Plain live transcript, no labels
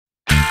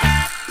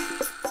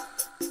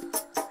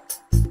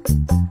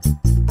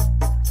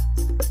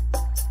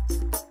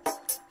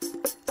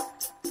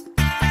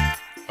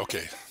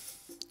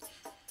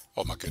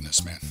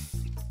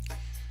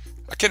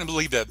can't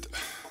believe that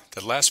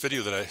last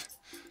video that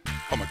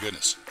oh my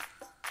goodness.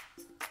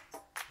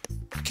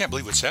 I can't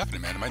believe what's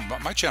happening, man.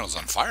 My channel's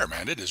on fire,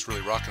 man. It is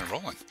really rocking and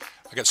rolling.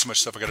 I got so much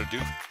stuff I got to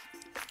do.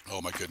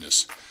 Oh my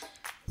goodness.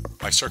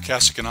 My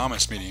sarcastic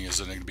anonymous meeting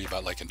is going to be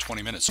about like in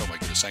 20 minutes. Oh my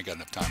goodness, I ain't got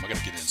enough time. I got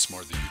to get in some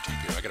more of the YouTube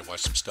here. I got to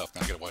watch some stuff,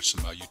 man. I got to watch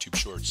some YouTube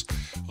shorts.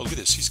 Oh, look at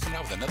this. He's coming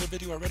out with another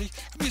video already.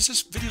 How many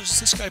videos is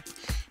this guy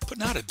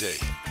putting out a day?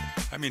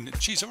 I mean,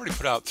 geez, I already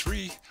put out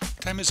 3.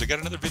 What time is it? I got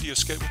another video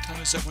scheduled. What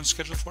time is that one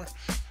scheduled for?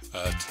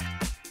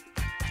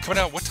 Coming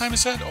out, what time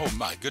is that? Oh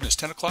my goodness,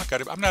 10 o'clock.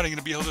 I'm not even going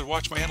to be able to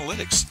watch my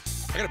analytics.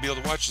 I got to be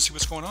able to watch and see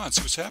what's going on,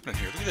 see what's happening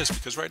here. Look at this,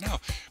 because right now,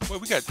 boy,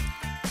 we got,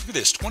 look at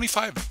this,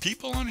 25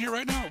 people on here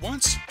right now at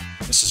once.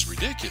 This is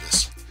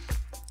ridiculous.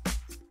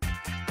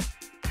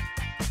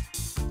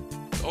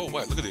 Oh,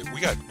 what? Look at it.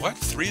 We got, what,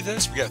 3 of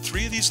this? We got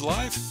 3 of these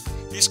live?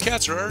 These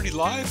cats are already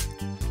live?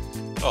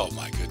 Oh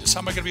my goodness,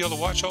 how am I going to be able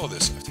to watch all of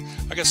this?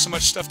 I got so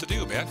much stuff to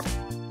do, man.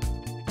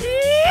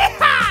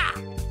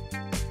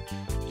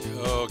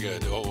 Oh,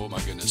 good. Oh, my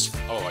goodness.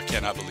 Oh, I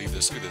cannot believe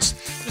this. Look at this.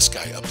 This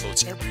guy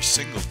uploads every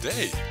single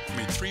day. I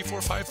mean, 3,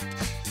 4,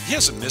 5. He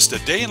hasn't missed a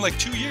day in like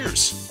 2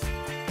 years.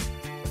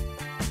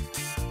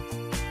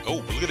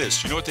 Oh, look at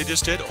this. You know what they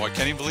just did? Oh, I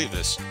can't even believe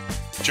this.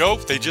 Joe,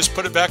 they just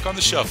put it back on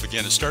the shelf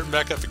again. It's starting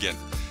back up again.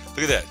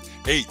 Look at that.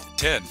 8,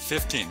 10,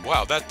 15.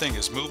 Wow, that thing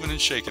is moving and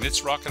shaking.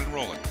 It's rocking and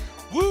rolling.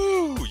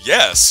 Woo!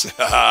 Yes!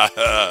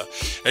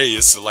 Hey,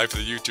 it's the life of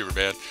the YouTuber,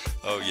 man.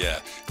 Oh, yeah.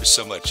 There's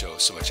so much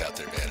out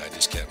there, man. I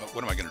just can't.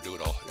 What am I going to do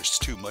it all? There's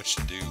too much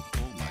to do.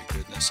 Oh, my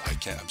goodness. I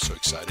can't. I'm so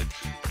excited.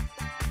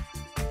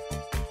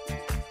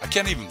 I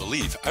can't even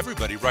believe.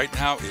 Everybody right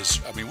now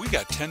is, I mean, we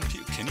got 10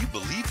 people. Can you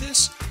believe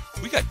this?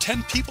 We got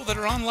 10 people that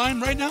are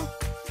online right now.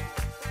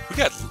 We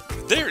got,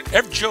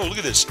 Joe, look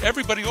at this.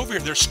 Everybody over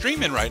here, they're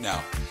streaming right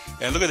now.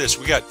 And look at this.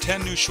 We got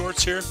 10 new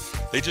shorts here.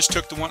 They just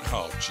took the one.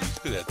 Oh, geez,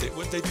 look at that.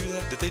 What did they do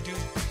that? Did they do?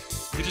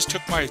 They just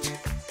took my.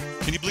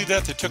 Can you believe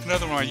that? They took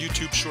another one of my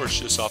YouTube shorts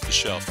just off the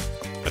shelf.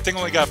 That thing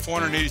only got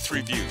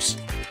 483 views.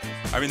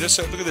 I mean, this.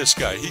 Look at this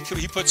guy.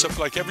 He puts up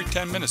like every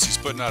 10 minutes. He's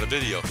putting out a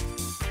video.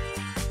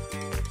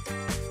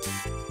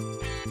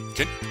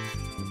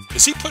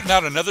 Is he putting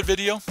out another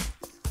video?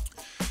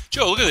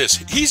 Joe, look at this.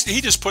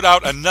 He just put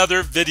out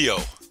another video.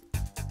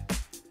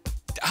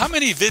 How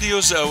many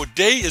videos a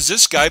day is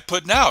this guy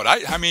putting out?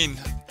 I mean,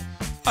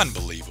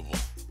 unbelievable.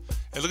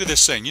 And look at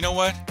this thing. You know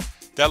what?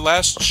 That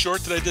last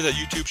short that I did, that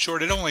YouTube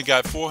short, it only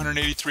got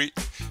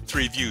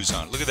 483 views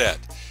on it. Look at that.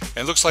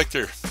 And it looks like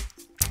they're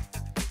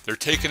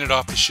taking it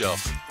off the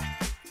shelf.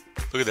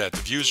 Look at that.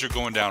 The views are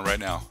going down right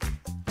now.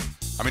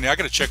 I mean, I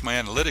got to check my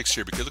analytics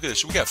here because look at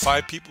this. We got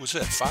 5 people. Was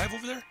that 5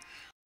 over there?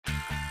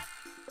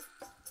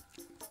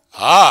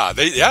 Ah,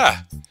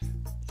 yeah.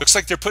 Looks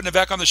like they're putting it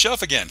back on the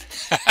shelf again.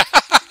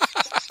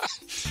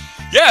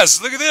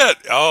 Yes, look at that.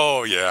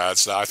 Oh, yeah,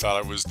 I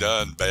thought it was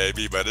done,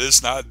 baby, but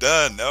it's not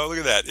done. No, look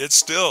at that. It's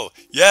still,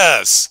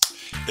 yes,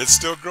 it's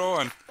still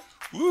growing.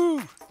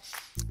 Woo.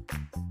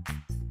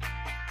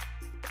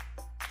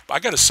 I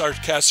got a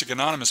sarcastic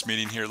anonymous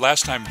meeting here.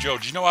 Last time, Joe,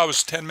 do you know I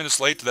was 10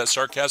 minutes late to that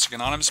sarcastic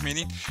anonymous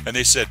meeting? And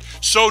they said,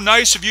 so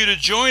nice of you to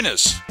join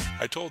us.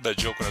 I told that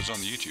joke when I was on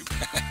the YouTube.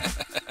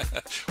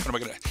 What am I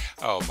going to,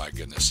 oh my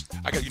goodness.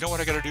 You know what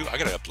I got to do? I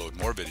got to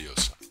upload more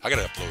videos. I got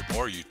to upload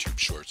more YouTube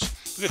shorts.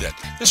 Look at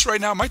that. This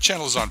right now, my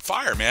channel is on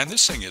fire, man.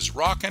 This thing is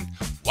rocking.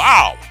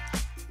 Wow.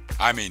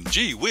 I mean,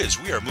 gee whiz,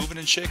 we are moving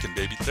and shaking,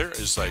 baby. There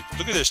is like,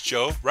 look at this,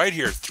 Joe, right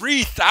here.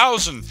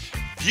 3,000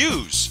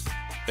 views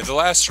in the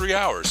last 3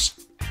 hours.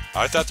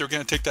 I thought they were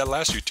going to take that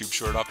last YouTube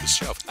short off the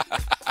shelf.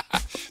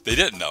 They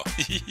didn't, though.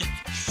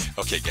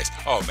 Okay, guys.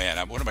 Oh, man.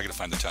 When am I going to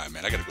find the time,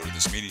 man? I got to go to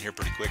this meeting here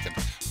pretty quick. And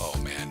oh,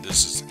 man,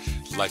 this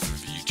is life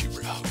of a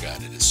YouTuber. Oh,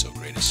 God, it is so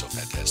great. It's so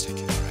fantastic.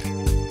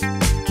 All right.